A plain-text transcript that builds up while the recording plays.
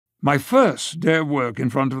My first day of work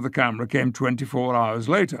in front of the camera came 24 hours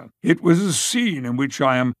later. It was a scene in which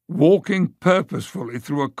I am walking purposefully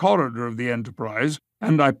through a corridor of the Enterprise,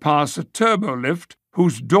 and I pass a turbo lift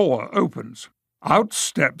whose door opens. Out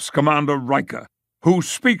steps Commander Riker, who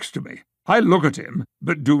speaks to me. I look at him,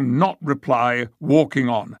 but do not reply, walking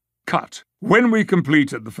on. Cut. When we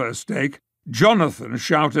completed the first take, Jonathan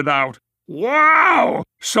shouted out, "Wow!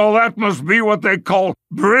 So that must be what they call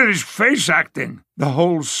British face acting." The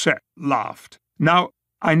whole set laughed. Now,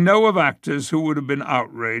 I know of actors who would have been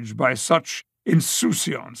outraged by such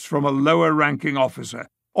insouciance from a lower-ranking officer,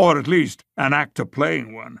 or at least an actor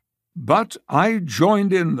playing one. But I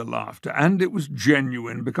joined in the laughter, and it was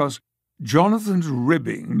genuine because Jonathan's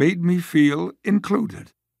ribbing made me feel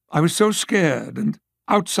included. I was so scared and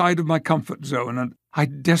outside of my comfort zone, and I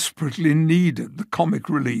desperately needed the comic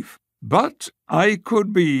relief. But I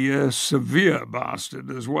could be a severe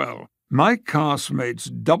bastard as well. My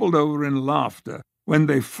castmates doubled over in laughter when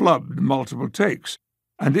they flubbed multiple takes,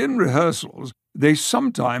 and in rehearsals they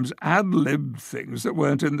sometimes ad-libbed things that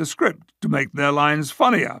weren't in the script to make their lines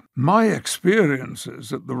funnier. My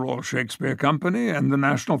experiences at the Royal Shakespeare Company and the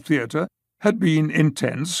National Theatre had been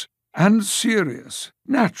intense and serious.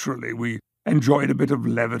 Naturally, we enjoyed a bit of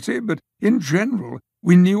levity, but in general,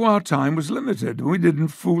 we knew our time was limited and we didn't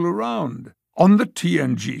fool around. On the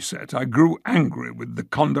TNG set, I grew angry with the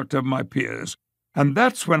conduct of my peers, and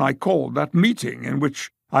that's when I called that meeting in which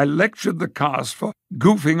I lectured the cast for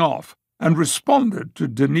goofing off and responded to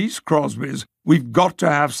Denise Crosby's "We've got to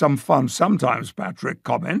have some fun sometimes, Patrick"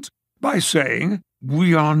 comment by saying,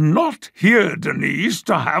 "We are not here, Denise,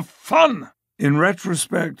 to have fun." In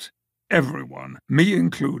retrospect, everyone, me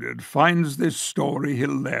included, finds this story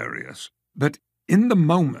hilarious. But in the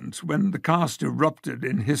moment when the cast erupted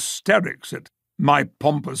in hysterics at my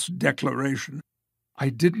pompous declaration, I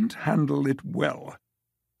didn't handle it well.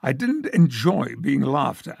 I didn't enjoy being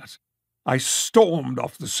laughed at. I stormed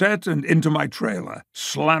off the set and into my trailer,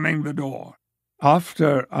 slamming the door.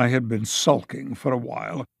 After I had been sulking for a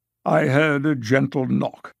while, I heard a gentle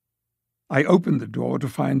knock. I opened the door to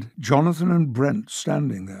find Jonathan and Brent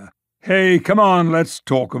standing there. "Hey, come on, let's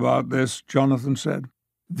talk about this," Jonathan said.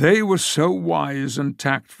 They were so wise and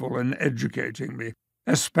tactful in educating me,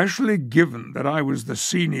 especially given that I was the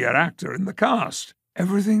senior actor in the cast.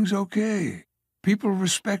 "Everything's okay. People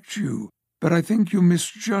respect you, but I think you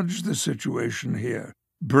misjudged the situation here,"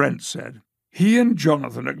 Brent said. He and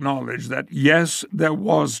Jonathan acknowledged that, yes, there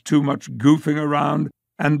was too much goofing around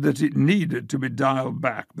and that it needed to be dialed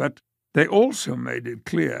back, but they also made it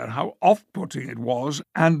clear how off-putting it was,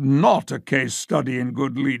 and not a case study in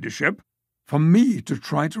good leadership, for me to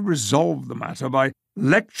try to resolve the matter by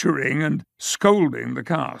lecturing and scolding the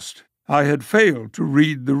cast. I had failed to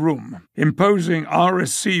read the room, imposing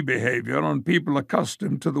RSC behavior on people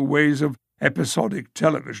accustomed to the ways of episodic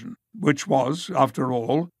television, which was, after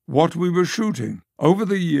all, what we were shooting. Over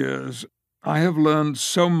the years, I have learned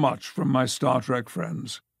so much from my Star Trek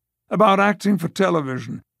friends about acting for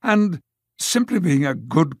television and simply being a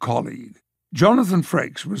good colleague. Jonathan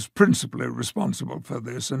Frakes was principally responsible for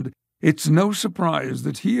this, and it's no surprise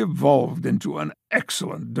that he evolved into an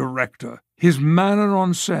excellent director. His manner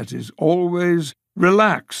on set is always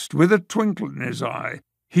relaxed, with a twinkle in his eye.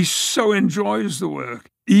 He so enjoys the work,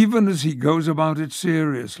 even as he goes about it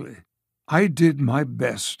seriously. I did my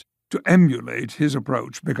best to emulate his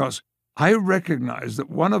approach because I recognized that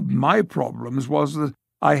one of my problems was that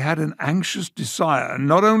I had an anxious desire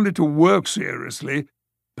not only to work seriously,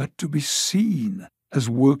 but to be seen as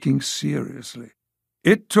working seriously.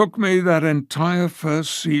 It took me that entire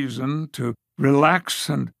first season to relax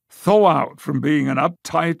and thaw out from being an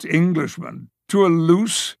uptight Englishman to a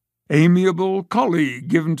loose, amiable colleague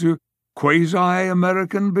given to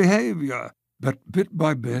quasi-American behavior. But bit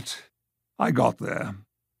by bit, I got there.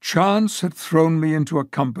 Chance had thrown me into a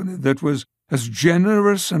company that was as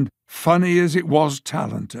generous and funny as it was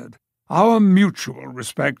talented. Our mutual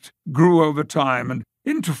respect grew over time and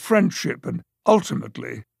into friendship and,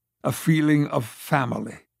 ultimately, a feeling of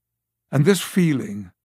family. And this feeling